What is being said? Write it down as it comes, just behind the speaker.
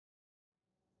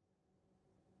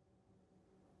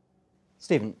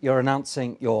Stephen, you're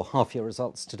announcing your half-year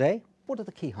results today. What are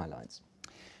the key highlights?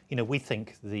 We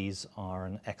think these are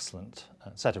an excellent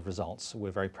set of results. We're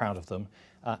very proud of them,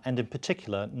 and in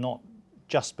particular, not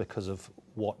just because of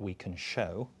what we can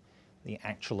show, the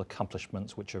actual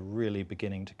accomplishments which are really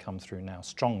beginning to come through now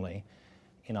strongly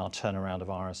in our turnaround of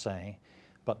RSA,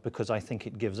 but because I think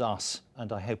it gives us,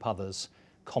 and I hope others,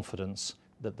 confidence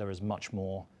that there is much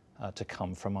more to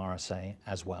come from RSA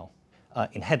as well.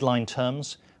 In headline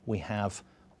terms, we have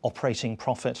operating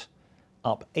profit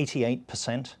up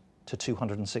 88% to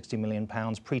 £260 million,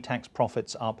 pre-tax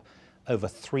profits up over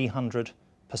 300%.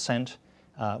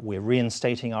 We're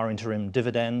reinstating our interim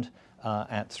dividend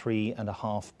at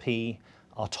 3.5p.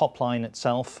 Our top line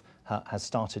itself has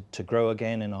started to grow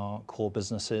again in our core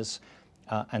businesses.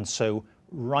 And so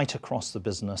right across the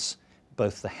business,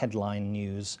 both the headline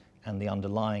news and the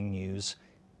underlying news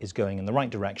is going in the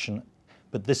right direction.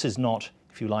 But this is not,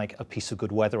 if you like, a piece of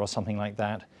good weather or something like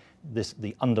that.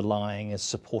 The underlying is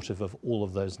supportive of all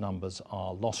of those numbers.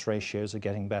 Our loss ratios are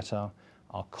getting better,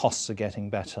 our costs are getting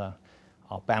better,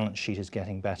 our balance sheet is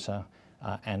getting better,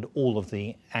 and all of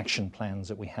the action plans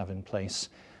that we have in place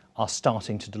are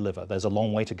starting to deliver. There's a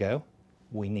long way to go.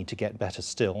 We need to get better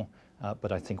still,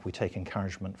 but I think we take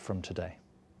encouragement from today.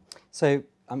 So,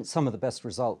 some of the best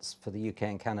results for the UK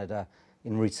and Canada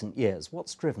in recent years.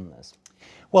 What's driven this?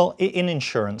 Well, in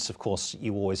insurance, of course,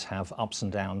 you always have ups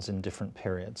and downs in different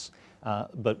periods.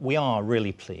 But we are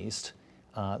really pleased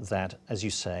that, as you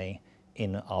say,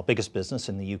 in our biggest business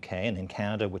in the UK and in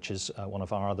Canada, which is one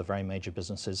of our other very major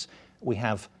businesses, we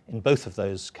have in both of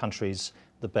those countries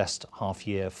the best half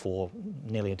year for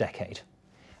nearly a decade.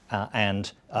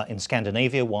 And in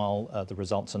Scandinavia, while the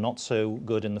results are not so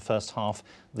good in the first half,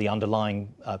 the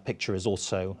underlying picture is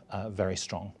also very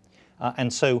strong.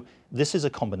 And so this is a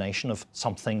combination of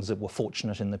some things that were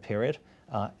fortunate in the period,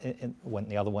 it went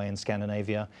the other way in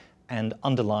Scandinavia, and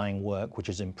underlying work which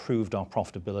has improved our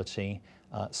profitability,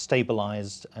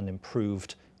 stabilized and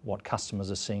improved what customers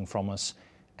are seeing from us,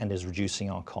 and is reducing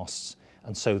our costs.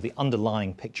 And so the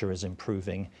underlying picture is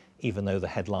improving, even though the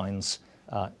headlines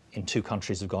in two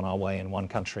countries have gone our way, in one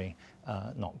country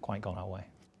not quite gone our way.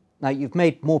 Now, you've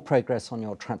made more progress on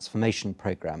your transformation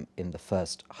programme in the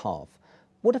first half.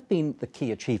 What have been the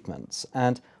key achievements,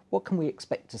 and what can we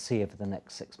expect to see over the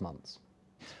next 6 months?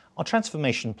 Our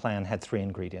transformation plan had three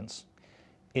ingredients.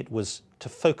 It was to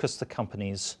focus the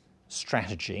company's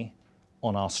strategy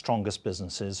on our strongest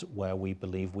businesses where we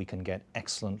believe we can get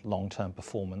excellent long-term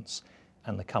performance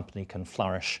and the company can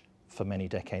flourish for many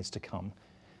decades to come.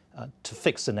 To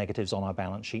fix the negatives on our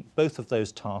balance sheet. Both of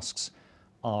those tasks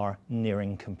are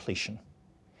nearing completion.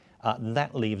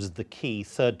 That leaves the key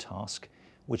third task,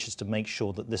 which is to make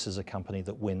sure that this is a company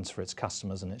that wins for its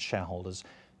customers and its shareholders,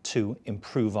 to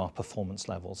improve our performance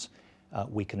levels.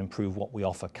 We can improve what we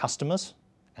offer customers,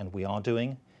 and we are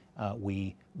doing.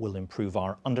 We will improve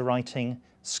our underwriting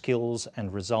skills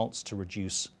and results to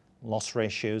reduce loss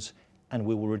ratios, and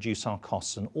we will reduce our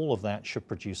costs, and all of that should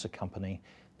produce a company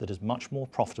that is much more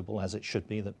profitable, as it should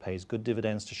be, that pays good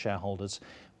dividends to shareholders,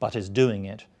 but is doing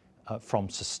it from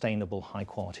sustainable,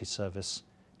 high-quality service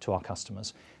to our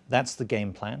customers. That's the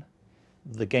game plan.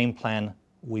 The game plan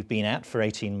we've been at for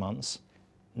 18 months.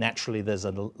 Naturally, there's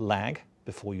a lag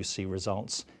before you see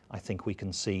results. I think we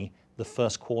can see the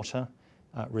first quarter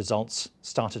results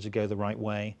started to go the right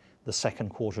way. The second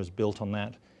quarter is built on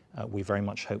that. We very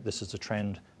much hope this is a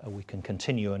trend we can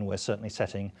continue, and we're certainly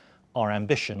setting our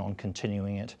ambition on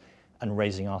continuing it and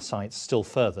raising our sights still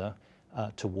further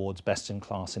towards best in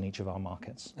class in each of our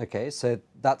markets. Okay, so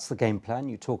that's the game plan.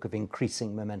 You talk of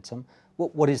increasing momentum.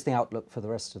 What is the outlook for the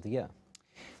rest of the year?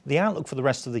 The outlook for the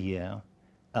rest of the year,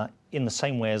 in the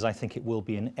same way as I think it will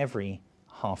be in every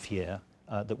half year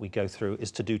that we go through,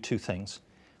 is to do two things.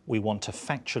 We want to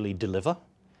factually deliver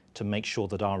to make sure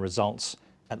that our results,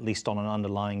 at least on an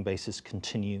underlying basis,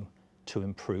 continue to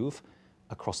improve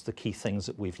across the key things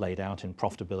that we've laid out in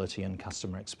profitability and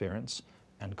customer experience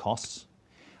and costs.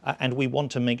 And we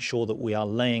want to make sure that we are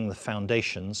laying the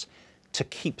foundations to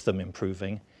keep them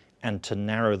improving and to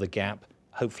narrow the gap,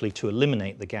 hopefully to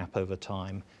eliminate the gap over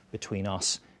time between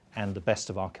us and the best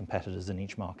of our competitors in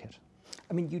each market.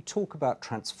 I mean, you talk about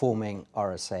transforming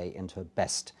RSA into a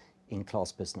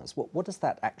best-in-class business. What does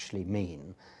that actually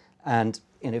mean? And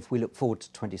if we look forward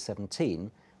to 2017,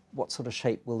 what sort of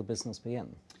shape will the business be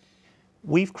in?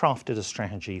 We've crafted a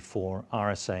strategy for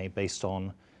RSA based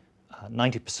on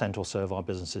 90% or so of our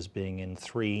businesses being in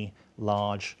three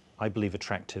large, I believe,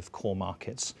 attractive core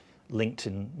markets, linked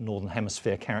in Northern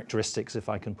Hemisphere characteristics, if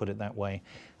I can put it that way.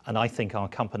 And I think our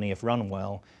company, if run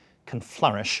well, can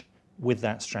flourish with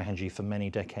that strategy for many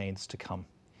decades to come.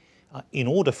 In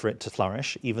order for it to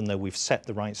flourish, even though we've set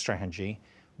the right strategy,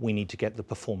 we need to get the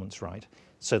performance right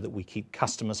so that we keep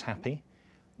customers happy.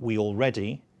 We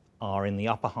already are in the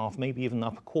upper half, maybe even the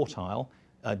upper quartile,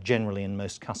 generally in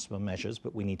most customer measures,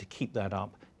 but we need to keep that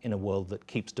up in a world that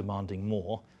keeps demanding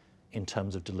more in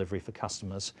terms of delivery for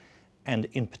customers. And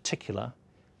in particular,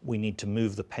 we need to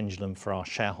move the pendulum for our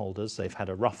shareholders. They've had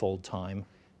a rough old time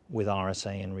with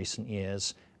RSA in recent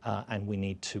years, and we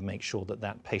need to make sure that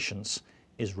that patience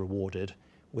is rewarded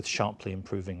with sharply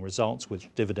improving results,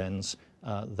 with dividends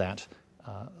that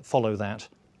follow that,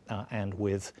 and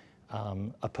with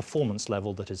a performance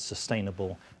level that is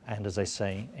sustainable and, as I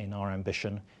say, in our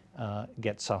ambition,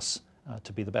 gets us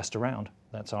to be the best around.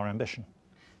 That's our ambition.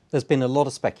 There's been a lot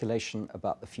of speculation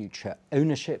about the future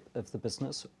ownership of the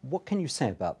business. What can you say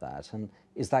about that, and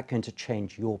is that going to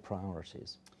change your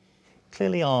priorities?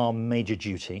 Clearly, our major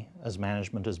duty as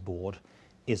management, as board,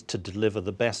 is to deliver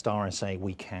the best RSA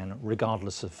we can,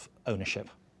 regardless of ownership.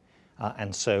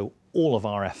 And so all of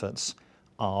our efforts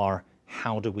are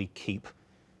how do we keep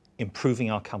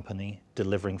improving our company,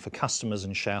 delivering for customers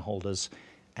and shareholders,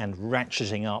 and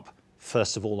ratcheting up,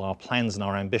 first of all, our plans and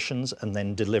our ambitions, and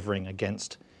then delivering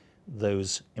against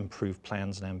those improved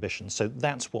plans and ambitions. So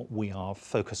that's what we are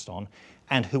focused on.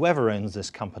 And whoever owns this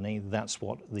company, that's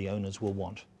what the owners will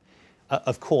want.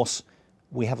 Of course,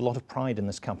 we have a lot of pride in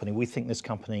this company. We think this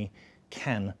company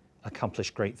can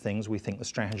accomplish great things. We think the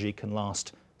strategy can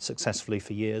last successfully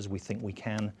for years. We think we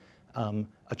can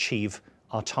achieve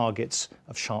our targets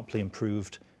of sharply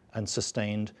improved and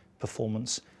sustained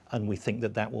performance. And we think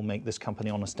that that will make this company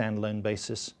on a standalone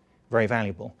basis very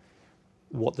valuable.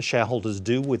 What the shareholders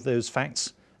do with those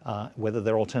facts, whether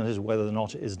they're alternatives, whether or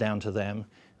not, is down to them.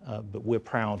 But we're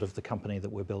proud of the company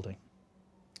that we're building.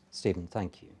 Stephen,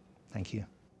 thank you. Thank you.